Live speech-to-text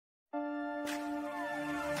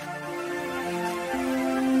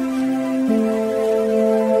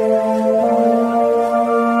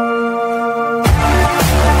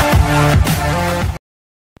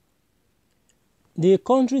The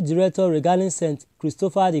country director regarding St.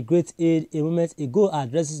 Christopher the Great Aid a moment ago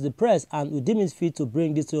addresses the press and we deem it fit to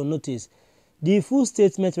bring this to your notice. The full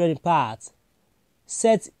statement read in part.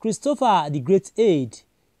 St. Christopher the Great Aid.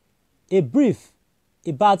 A brief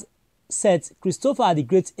about St. Christopher the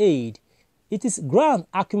Great Aid. It is grant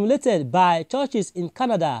accumulated by churches in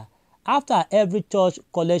Canada after every church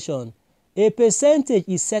collection. A percentage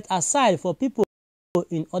is set aside for people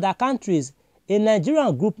in other countries. A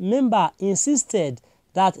Nigerian group member insisted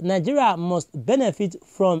that Nigeria must benefit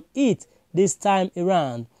from it this time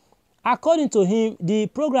around. According to him, the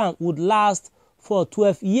program would last for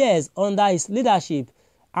 12 years under his leadership,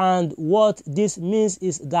 and what this means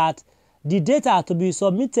is that the data to be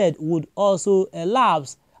submitted would also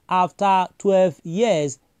elapse after 12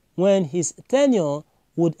 years when his tenure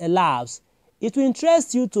would elapse. It will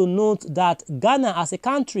interest you to note that Ghana as a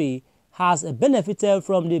country has benefited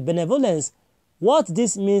from the benevolence. What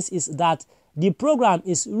this means is that the program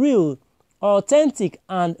is real, authentic,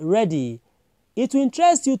 and ready. It will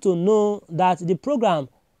interest you to know that the program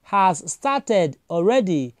has started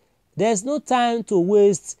already. There's no time to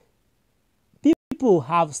waste. People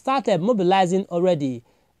have started mobilizing already.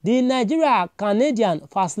 The Nigeria-Canadian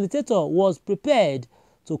facilitator was prepared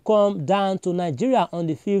to come down to Nigeria on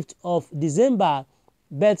the 5th of December,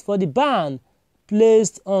 but for the ban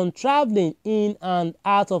placed on traveling in and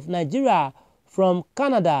out of Nigeria from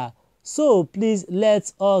Canada. So please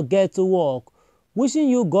let's all get to work. Wishing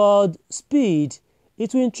you Godspeed.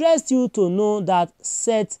 It will interest you to know that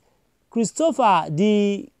St. Christopher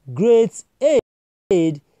the Great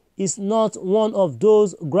Aid is not one of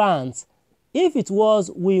those grants. If it was,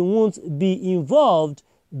 we won't be involved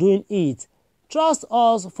doing it. Trust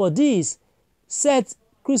us for this. St.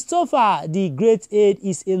 Christopher the Great Aid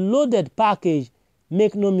is a loaded package.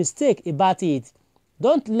 Make no mistake about it.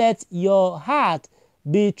 Don't let your heart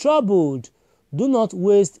be troubled. Do not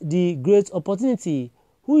waste the great opportunity.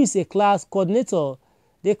 Who is a class coordinator?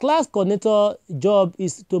 The class coordinator job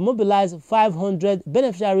is to mobilize 500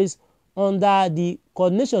 beneficiaries under the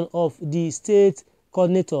coordination of the state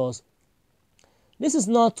coordinators. This is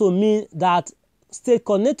not to mean that state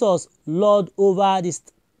coordinators lord over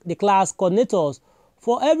the class coordinators,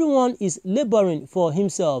 for everyone is laboring for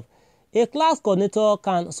himself. A class coordinator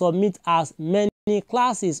can submit as many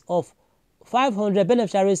classes of 500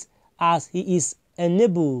 beneficiaries as he is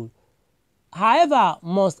enabled. However,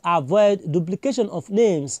 must avoid duplication of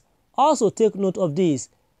names. Also take note of this.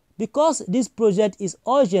 Because this project is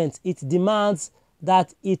urgent, it demands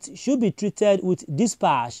that it should be treated with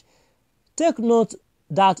dispatch. Take note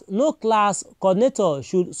that no class coordinator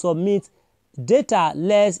should submit data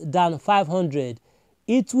less than 500.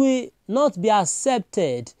 It will not be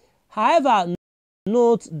accepted. However,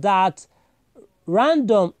 note that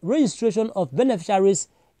random registration of beneficiaries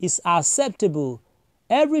is acceptable.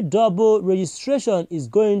 Every double registration is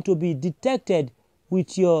going to be detected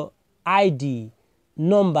with your ID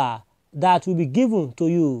number that will be given to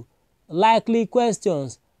you. Likely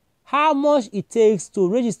questions: how much it takes to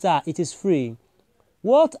register? It is free.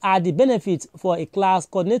 What are the benefits for a class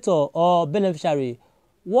coordinator or beneficiary?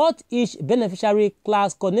 What each beneficiary,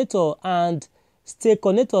 class coordinator, and state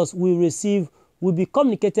coordinators will receive will be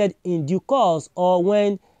communicated in due course or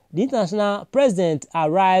when the international president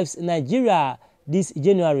arrives in Nigeria this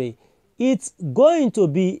January. It's going to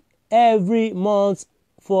be every month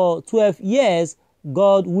for 12 years,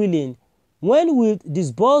 God willing. When will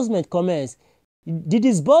disbursement commence? The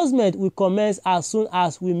disbursement will commence as soon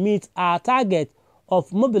as we meet our target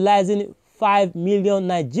of mobilizing 5 million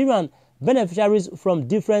Nigerian beneficiaries from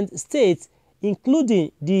different states,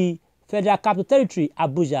 including the Federal Capital Territory,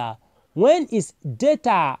 Abuja. When is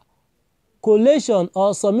data collation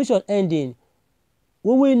or submission ending?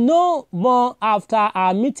 We will know more after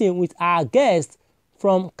our meeting with our guest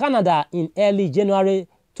from Canada in early January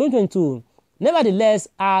 2022. Nevertheless,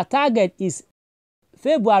 our target is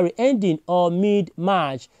February ending or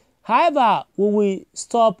mid-March. However, we will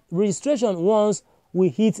stop registration once we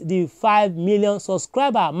hit the 5 million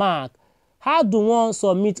subscriber mark. How do one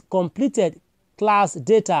submit completed class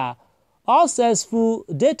data? All successful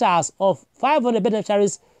data of 500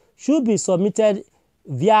 beneficiaries should be submitted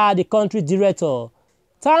via the country director.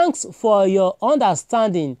 Thanks for your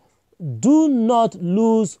understanding. Do not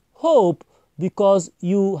lose hope because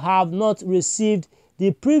you have not received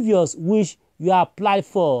the previous which you applied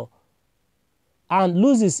for and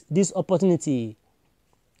loses this opportunity.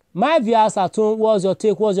 My viewers at home, what's your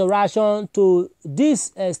take, what's your reaction to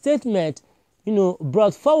this statement,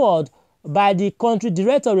 brought forward by the country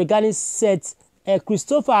director regarding St.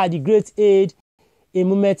 Christopher the Great Aid a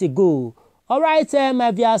moment ago? All right,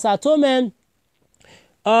 my viewers at home,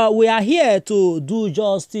 We are here to do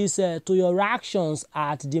justice to your reactions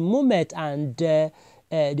at the moment, and the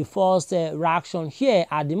first reaction here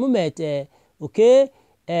at the moment, is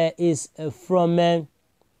from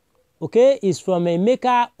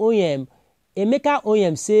Emeka Oyem. Emeka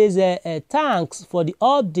Oyem says thanks for the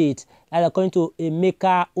update, and according to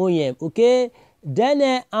Emeka Oyem. Okay,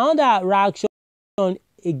 then another reaction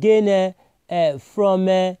again from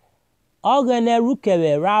Ogene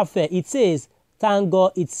Rukewe Rafe. It says, thank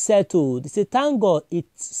God it's settled. It says, thank God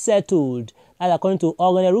it's settled. And according to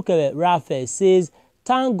Ogene Rukewe Rafe says,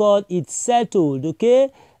 thank God it's settled.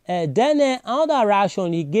 Okay. Then another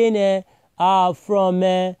reaction again from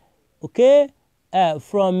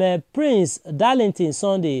Prince Darlington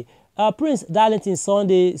Sunday. Prince Darlington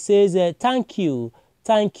Sunday says, thank you.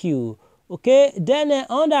 Okay. Then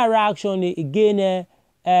another reaction again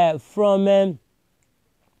from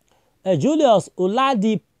Julius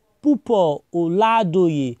Oladipupo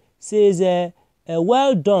Oladoye says,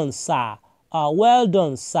 well done, sir. Well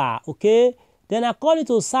done, sir. Okay. Then according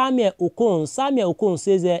to Samuel Okon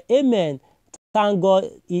says, amen. Thank God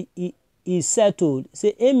it is settled.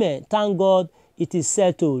 Say amen. Thank God it is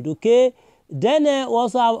settled. Okay. Then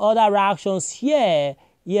also have other reactions here.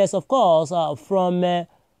 Yes, of course. From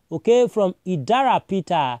Idara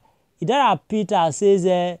Peter. Idara Peter says,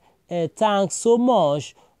 thanks so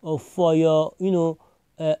much for your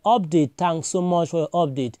update. Thanks so much for your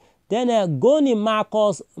update. Then Goni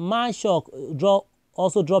Marcus Manshok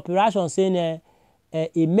also drop a reaction saying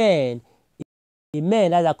amen.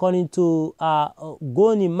 That's according to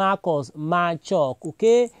Goni Marcus Manshok.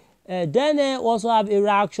 Okay. Then also have a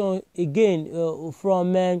reaction again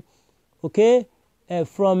from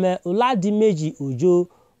Oladimeji Ojo.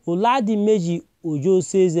 Oladimeji Ojo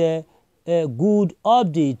says good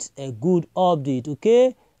update.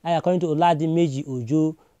 Okay. According to Oladimeji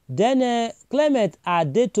Ojo. Then Clement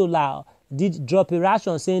Adetola did drop a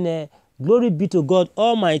reaction saying glory be to God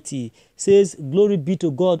Almighty. Says glory be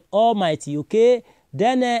to God Almighty. Okay.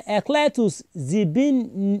 Then Cletus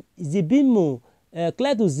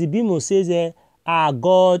Zibimo says our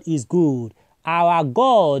God is good. Our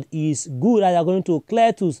God is good. As according to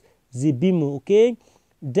Cletus Zibimo. Okay.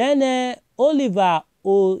 Then Oliver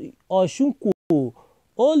Oshunko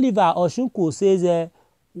says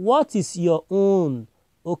what is your own?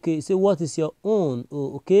 Okay, so what is your own?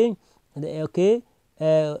 Oh, okay. Okay.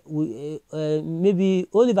 Maybe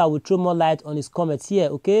Oliver will throw more light on his comments here.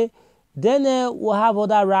 Okay. Then we'll have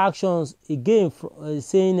other reactions again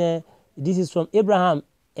saying this is from Abraham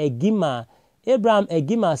Egima. Abraham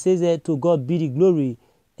Egima says to God be the glory.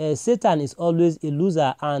 Satan is always a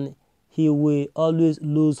loser and he will always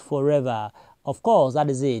lose forever. Of course, that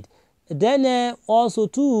is it. Then also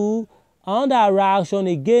too, another reaction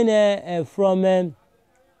again from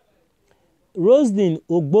Roslyn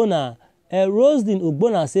Ogbona. Roslyn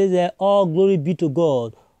Ogbona says, all glory be to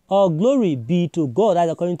God. All glory be to God.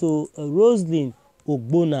 That's according to Roslyn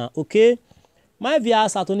Ogbona. Okay. My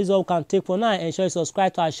viewers, at this all we can take for now. Ensure you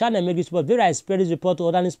subscribe to our channel. Make this report very spread this report to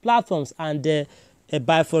other news platforms. And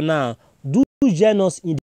bye for now. Do join us in